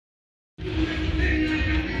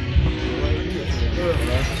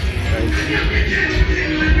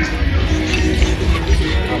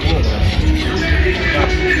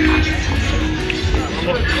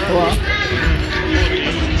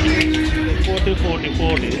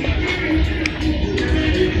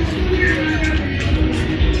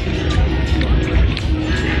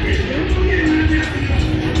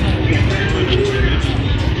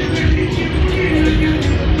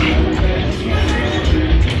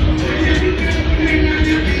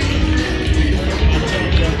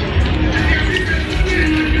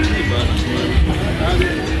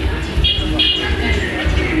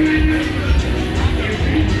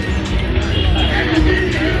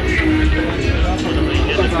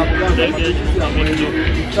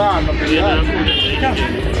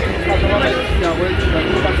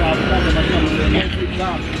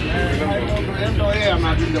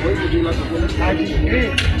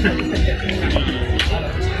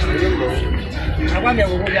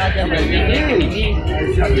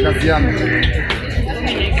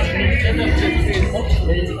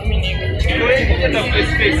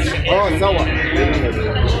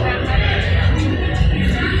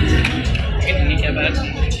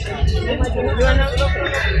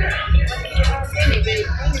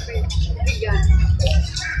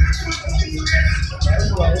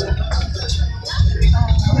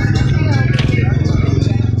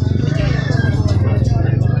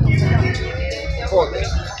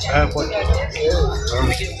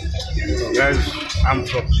Guys, I'm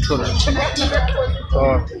from Surat.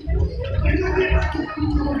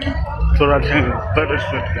 Surat is very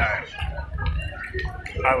sweet, guys.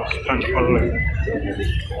 I was spent only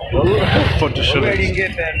 40 shillings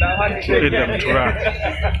to eat them Surat.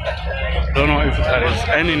 Don't know if there is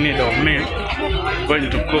any need of me going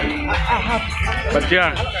to cook, but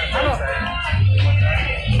yeah,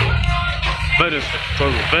 very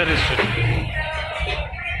sweet, very sweet.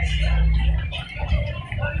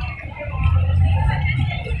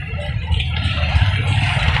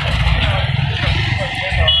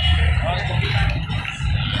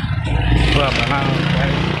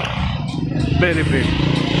 Very big,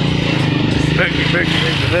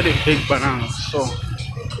 very big banana. So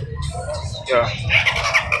yeah,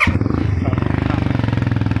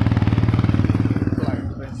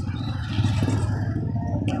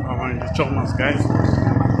 I'm in the Thomas, guys.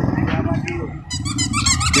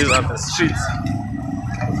 These are the streets,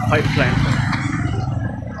 pipeline,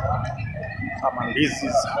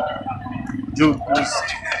 Amalizis, Jugus,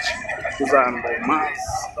 Kuzan, Mars.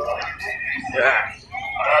 Yeah.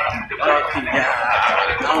 Yeah,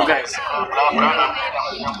 now guys,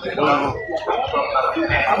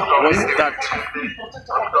 what's that?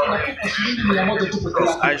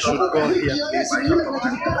 I should go here,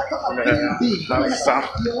 please. Have some.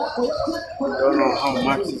 Don't know how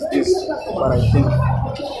much is this, but I think.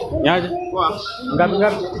 Yeah,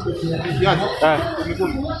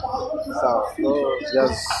 so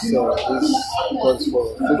just this goes for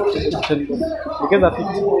 50. Because of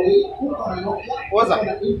 50. What's that?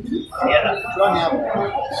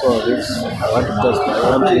 So this I want to test. I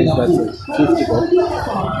want to use that 50 bob.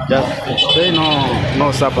 Just stay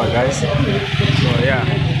no supper, guys. So yeah,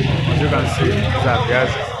 as you can see, these are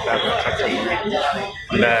viazi that are attractive.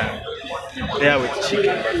 And there with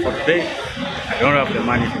chicken. But for today, I don't have the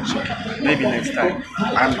money for chicken. Maybe next time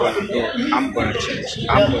I'm gonna change.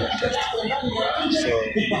 I'm gonna test. So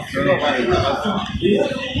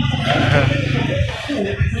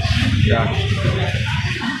yeah.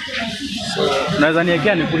 So naweza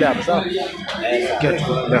again kule hapo sawa? Get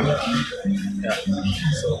to them. Yeah.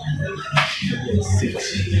 So sit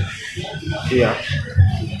here.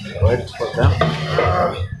 Wait for them.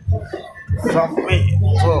 From me.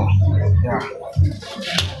 So yeah.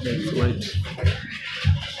 Let's wait.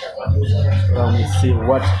 Let me see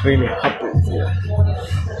what really happens here.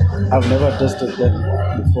 I've never tasted them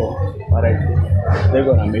before, but I think they're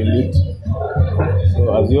gonna make it. So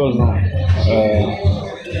as you all know,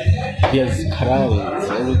 yes, karai is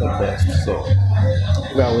always the best. So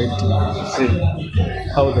we are waiting to see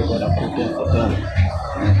how they're gonna prepare for them.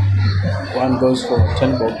 One goes for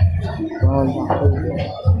 10 bob. One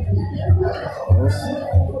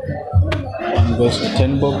goes for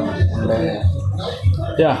 10 bob. And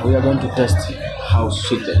yeah, we are going to test how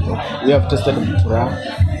sweet they are. We have tested them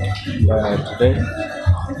today.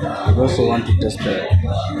 We also want to test the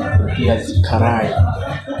karai.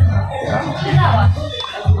 Yeah.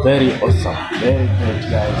 Very awesome, very good,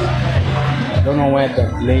 guys. I don't know where they're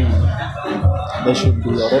playing. They should be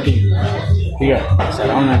already here. It's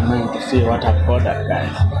around 9 to see what I've ordered,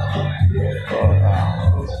 guys. So,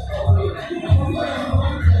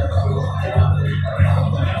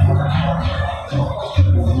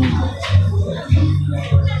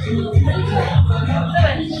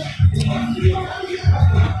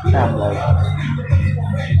 I'm like,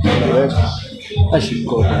 I should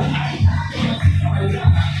go home.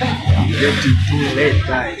 Getting too late,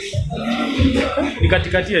 guys.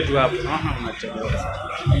 Nikatikatie tu hapo. Unachelewa.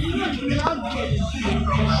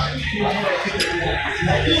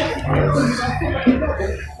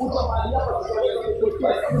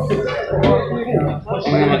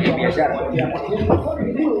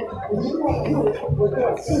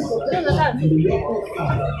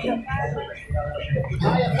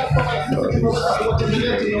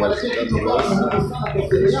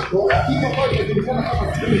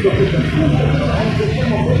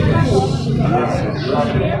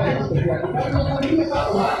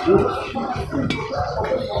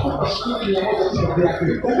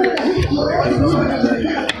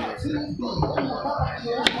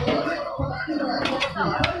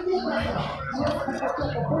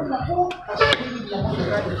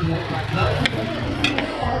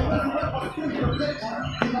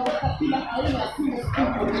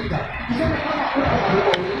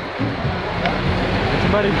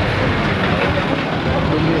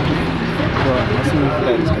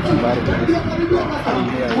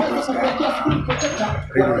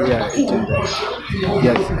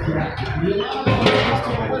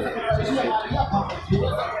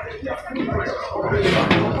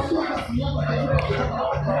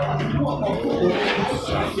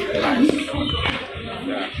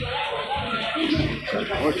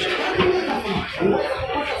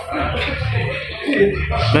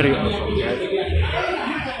 Very awesome, guys.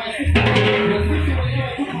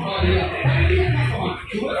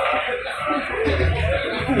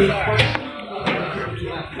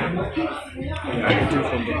 Eating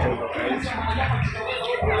from the table, guys.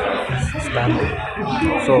 Standing.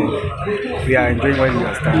 So we are enjoying when we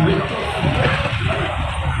are standing.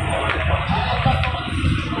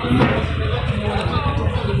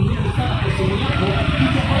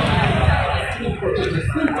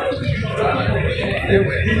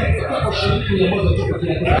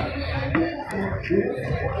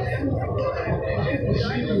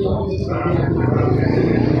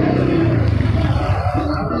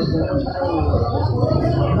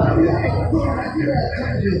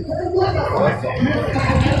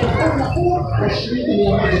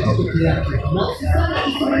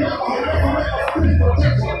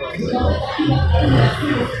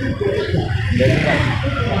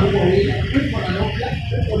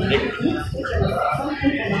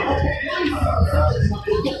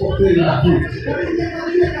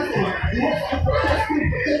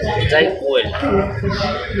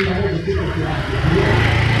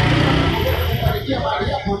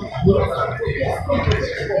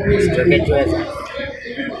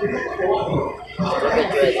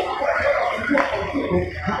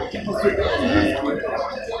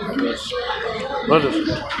 What is it?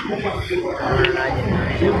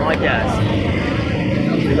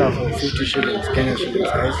 50 shillings, Kenyan shillings,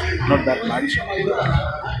 guys. Not that much.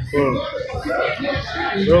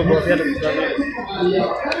 Bro, go ahead and start.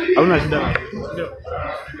 How much is that?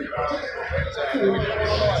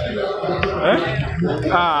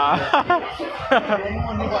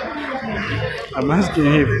 I'm asking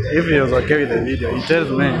him if he was okay with the video. He tells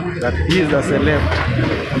me that he is a celeb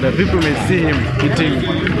and the people may see him eating.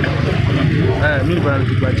 Me going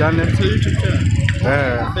to my channel. It's a YouTube channel.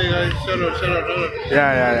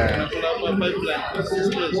 Yeah.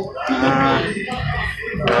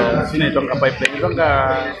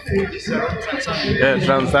 Pipeline.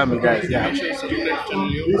 Transami, guys. Yeah.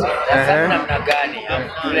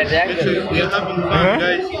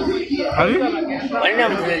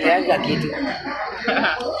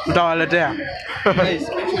 Utawaletea. Guys, make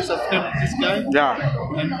sure you subscribe to this guy. Yeah.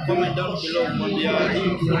 And comment down below on the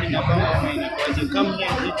food as you come here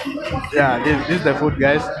and eat. Yeah, this is the food,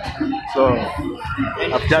 guys. So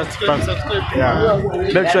I've just subscribe. Yeah.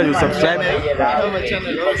 Make sure you subscribe. I have a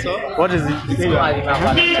channel also. What is it? The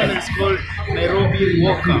channel is called Nairobi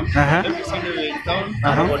Walker. Every Sunday we're in town.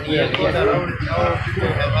 We go around how people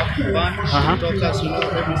have fun. Talkers,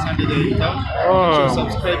 every Sunday they're in town. So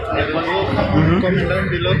subscribe to Nairobi Walker. Comment down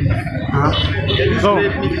below. So,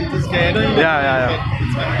 this guy. I don't even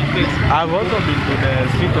I've also been to the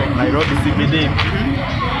street of Nairobi CBD.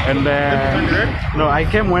 And no, I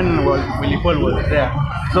came when Willie Paul was there.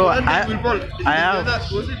 So I have.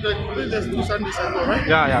 Was it the 2 Sundays ago, right?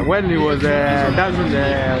 Yeah. When he was dancing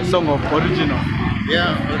the song of Original.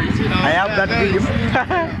 Yeah, Original. I have that clip. It's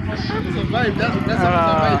a vibe. That's a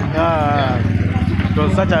vibe. It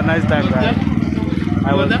was such a nice time, guys.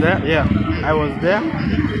 I was there. Yeah, I was there.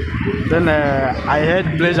 Then I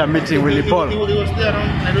had pleasure meeting Willie Paul. He was there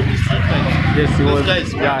around Nairobi Street. Like, Yes, he was.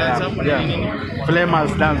 guys, Yeah.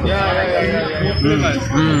 Flamers dance. Yeah. Flamers.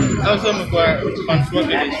 Also, fans work.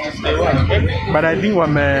 But I think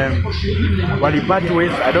wali part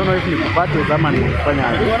ways. I don't know if you part ways ama nifanya.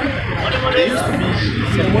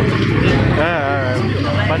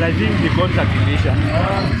 But I think the contract ilisha.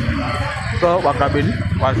 So wakabili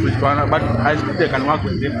wasishwana, but I think they can work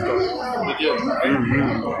with them.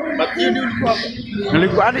 But you do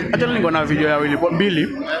nilikuwa hata niko na video ya Willy Paul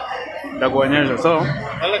mbili na kuonyesha. So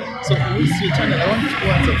we see channel. I want to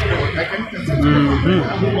go and subscribe.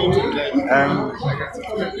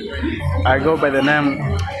 I go by the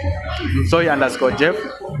name Soy_Jeff.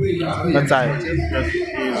 That's I.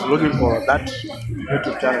 He's looking for that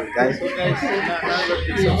YouTube channel, guys.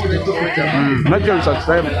 Make sure you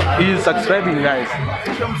subscribe. He's subscribing, guys.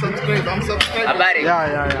 I'm subscribing.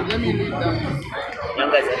 Yeah. Let me read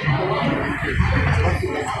that.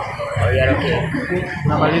 Oh, yeah, okay.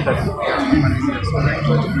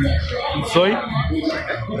 Soy.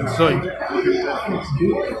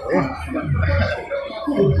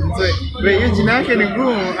 Wait, hiyo jina yake ni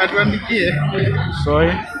ngumu, atuandikie.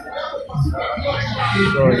 Soy.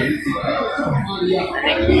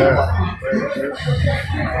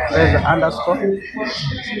 There's the underscore.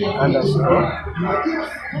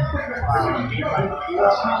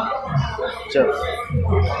 Jeff.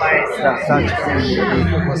 Yeah, search.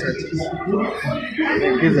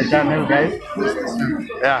 This is the channel, guys.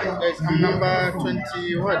 Yeah. Guys, I'm number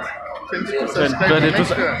 20 what? 22 subscribers.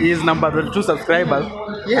 22. He is number 22 subscribers.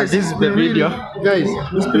 Yes, and this is the video. Guys,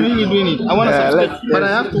 he's been really doing it. I want to subscribe, but I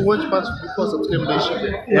have to watch parts before subscribing.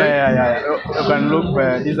 Yeah. You can look.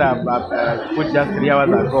 These are put just 3 hours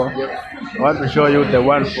ago. I want to show you the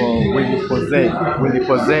one for Willy Pose.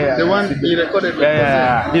 The one he recorded.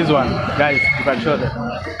 Yeah. This one, guys. You can show them.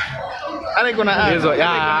 Are they gonna add? This one,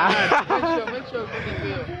 yeah. Make sure.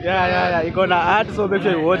 Yeah. You're gonna add, so make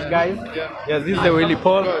sure you watch, guys. Yes, this is the Willy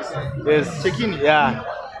Paul. Yes. Check-in. Yeah.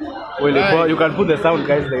 Willy Paul. You can put the sound,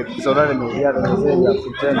 guys. So that we hear the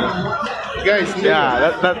music. Guys,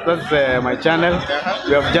 yeah, that's my channel.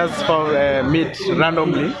 We have just found meet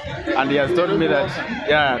randomly, and he has told me that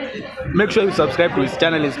make sure you subscribe to his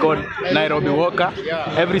channel. It's called Nairobi Walker.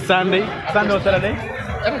 Every Sunday or Saturday.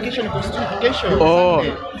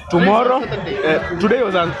 Tomorrow. Today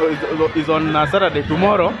is on Saturday.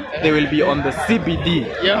 Tomorrow they will be on the CBD.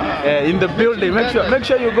 In the building. Make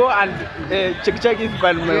sure you go and check if you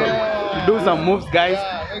can do some moves, guys.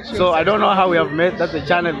 So I don't know how we have met. That's the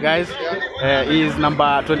channel, guys. He is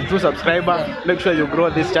number 22 subscriber. Make sure you grow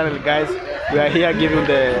this channel, guys. We are here giving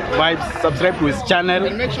the vibes. Subscribe to his channel.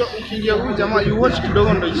 And make sure you watch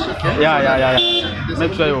Kidogo Ndo Ishike. Yeah.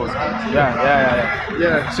 Make sure you.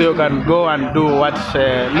 Yeah. So you can go and do what.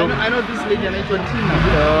 Look. I know this lady and Tina.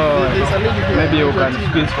 There's a lady here. Maybe you can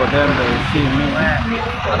squeeze for them. They will see me.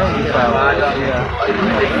 I don't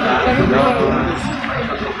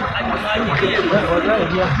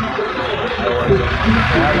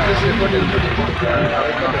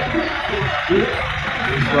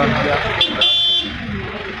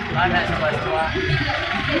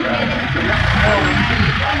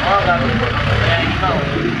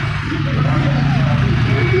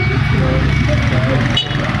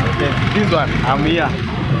This one, I'm here,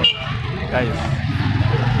 guys.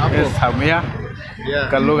 Yes, I'm here. You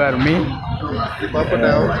can look at me.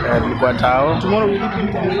 Tomorrow we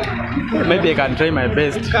need maybe I can try my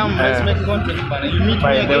best. Come, let's make content. You meet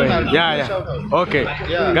By me the way, again. yeah. Okay,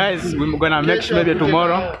 guys, we're gonna make sure maybe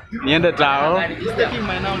tomorrow. Niende tao. He's taking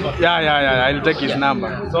my number. Yeah. I'll take his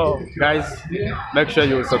number. So, guys, make sure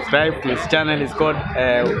you subscribe to his channel. It's called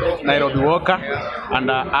Nairobi Walker,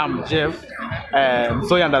 and I'm Jeff.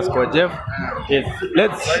 Soy_Jeff. Yes.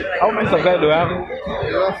 How many subscribers do you have?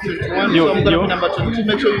 You have 21. So I'm gonna be number 22.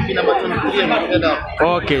 Make sure you be number 23 and head up.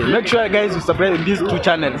 Okay. Make sure, guys, you subscribe in these 2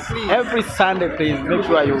 channels. Every Sunday, please. Make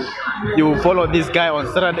sure you follow this guy on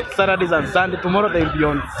Saturdays and Sunday. Tomorrow they will be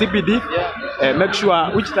on CBD. Make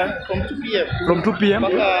sure which time? From 2 p.m. From 2 p.m.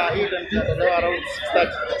 Around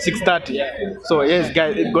 6:30. 6:30. So yes,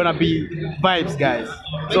 guys, it's gonna be vibes, guys.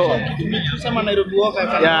 So Nairobi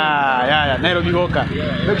Walker. Yeah, Nairobi Walker.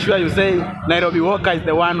 Make sure you say Nairobi Walker is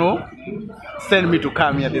the one who send me to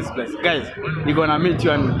come here this place, guys. We're gonna meet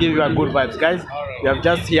you and give you a good vibes, guys. We are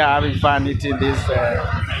just here having fun eating this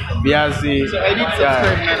biazi. So I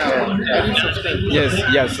did subscribe.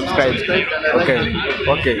 Yes, subscribe.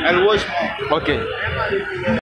 Okay. I'll watch more. Okay.